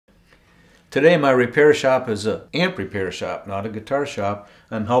Today my repair shop is an amp repair shop, not a guitar shop.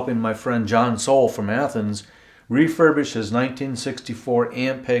 I'm helping my friend John Soul from Athens refurbish his 1964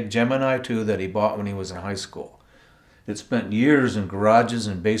 Ampeg Gemini II that he bought when he was in high school. It spent years in garages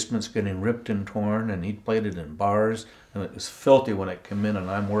and basements getting ripped and torn, and he'd played it in bars, and it was filthy when it came in,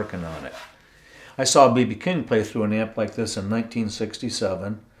 and I'm working on it. I saw B.B. King play through an amp like this in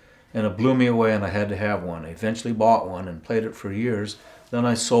 1967, and it blew me away, and I had to have one. I eventually bought one and played it for years. Then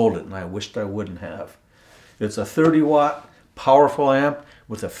I sold it, and I wished I wouldn't have. It's a 30-watt powerful amp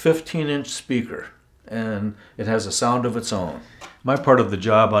with a 15-inch speaker, and it has a sound of its own. My part of the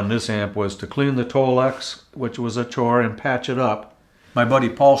job on this amp was to clean the tolex, which was a chore, and patch it up. My buddy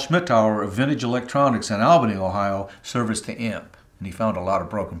Paul Schmidtauer of Vintage Electronics in Albany, Ohio, serviced the amp, and he found a lot of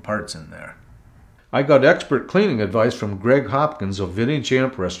broken parts in there. I got expert cleaning advice from Greg Hopkins of Vintage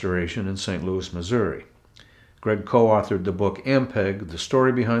Amp Restoration in St. Louis, Missouri. Greg co-authored the book Ampeg, The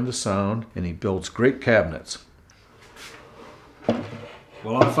Story Behind the Sound, and he builds great cabinets.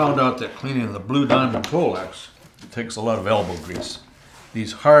 Well, I found out that cleaning the Blue Diamond Tolex takes a lot of elbow grease.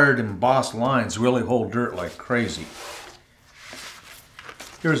 These hard embossed lines really hold dirt like crazy.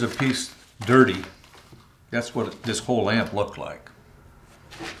 Here's a piece dirty. That's what this whole amp looked like.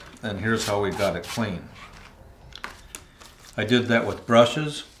 And here's how we got it clean. I did that with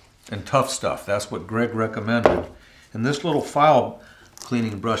brushes and tough stuff. That's what Greg recommended. And this little file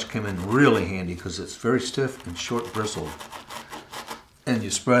cleaning brush came in really handy because it's very stiff and short bristled. And you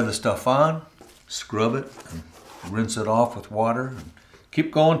spray the stuff on, scrub it, and rinse it off with water, and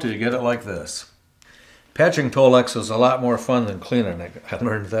keep going till you get it like this. Patching Tolex is a lot more fun than cleaning. I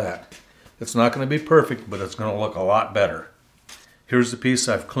learned that. It's not going to be perfect, but it's going to look a lot better. Here's the piece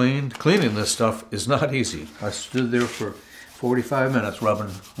I've cleaned. Cleaning this stuff is not easy. I stood there for 45 minutes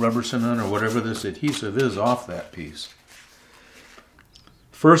rubbing rubber cement or whatever this adhesive is off that piece.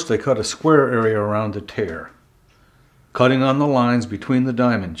 First I cut a square area around the tear, cutting on the lines between the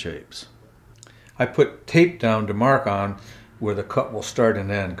diamond shapes. I put tape down to mark on where the cut will start and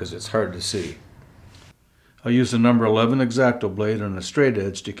end because it's hard to see. I use a number 11 X-Acto blade and a straight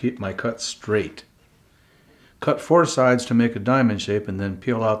edge to keep my cut straight. Cut 4 sides to make a diamond shape and then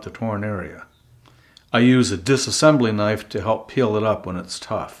peel out the torn area. I use a disassembly knife to help peel it up when it's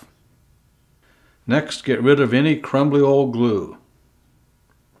tough. Next, get rid of any crumbly old glue.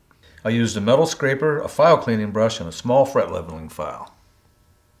 I used a metal scraper, a file cleaning brush, and a small fret leveling file.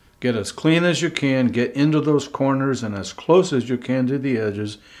 Get as clean as you can, get into those corners and as close as you can to the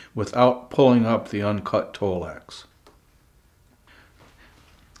edges without pulling up the uncut tolex.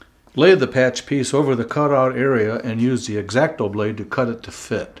 Lay the patch piece over the cutout area and use the X-Acto blade to cut it to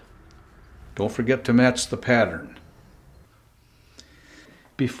fit. Don't forget to match the pattern.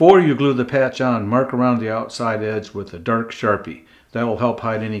 Before you glue the patch on, mark around the outside edge with a dark Sharpie. That'll help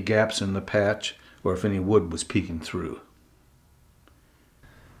hide any gaps in the patch or if any wood was peeking through.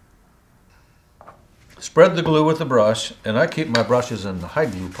 Spread the glue with the brush, and I keep my brushes in the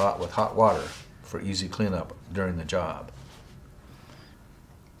hide glue pot with hot water for easy cleanup during the job.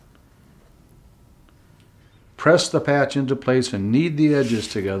 Press the patch into place and knead the edges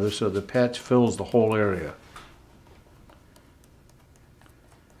together so the patch fills the whole area.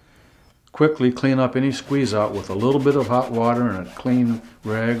 Quickly clean up any squeeze out with a little bit of hot water and a clean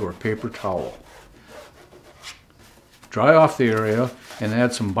rag or paper towel. Dry off the area and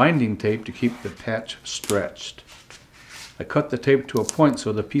add some binding tape to keep the patch stretched. I cut the tape to a point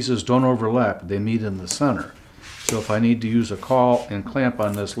so the pieces don't overlap, they meet in the center. So if I need to use a caul and clamp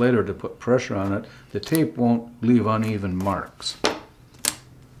on this later to put pressure on it, the tape won't leave uneven marks.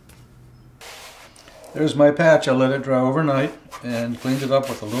 There's my patch. I let it dry overnight and cleaned it up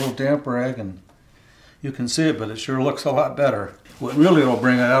with a little damp rag, and you can see it, but it sure looks a lot better. What really will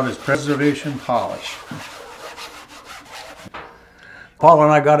bring it out is preservation polish. Paul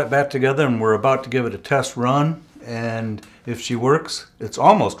and I got it back together and we're about to give it a test run, and if she works, it's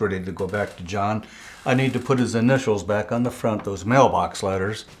almost ready to go back to John. I need to put his initials back on the front, those mailbox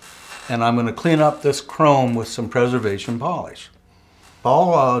letters, and I'm going to clean up this chrome with some preservation polish.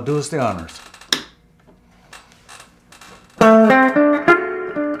 Paul, do us the honors.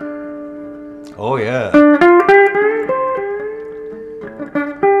 Oh yeah.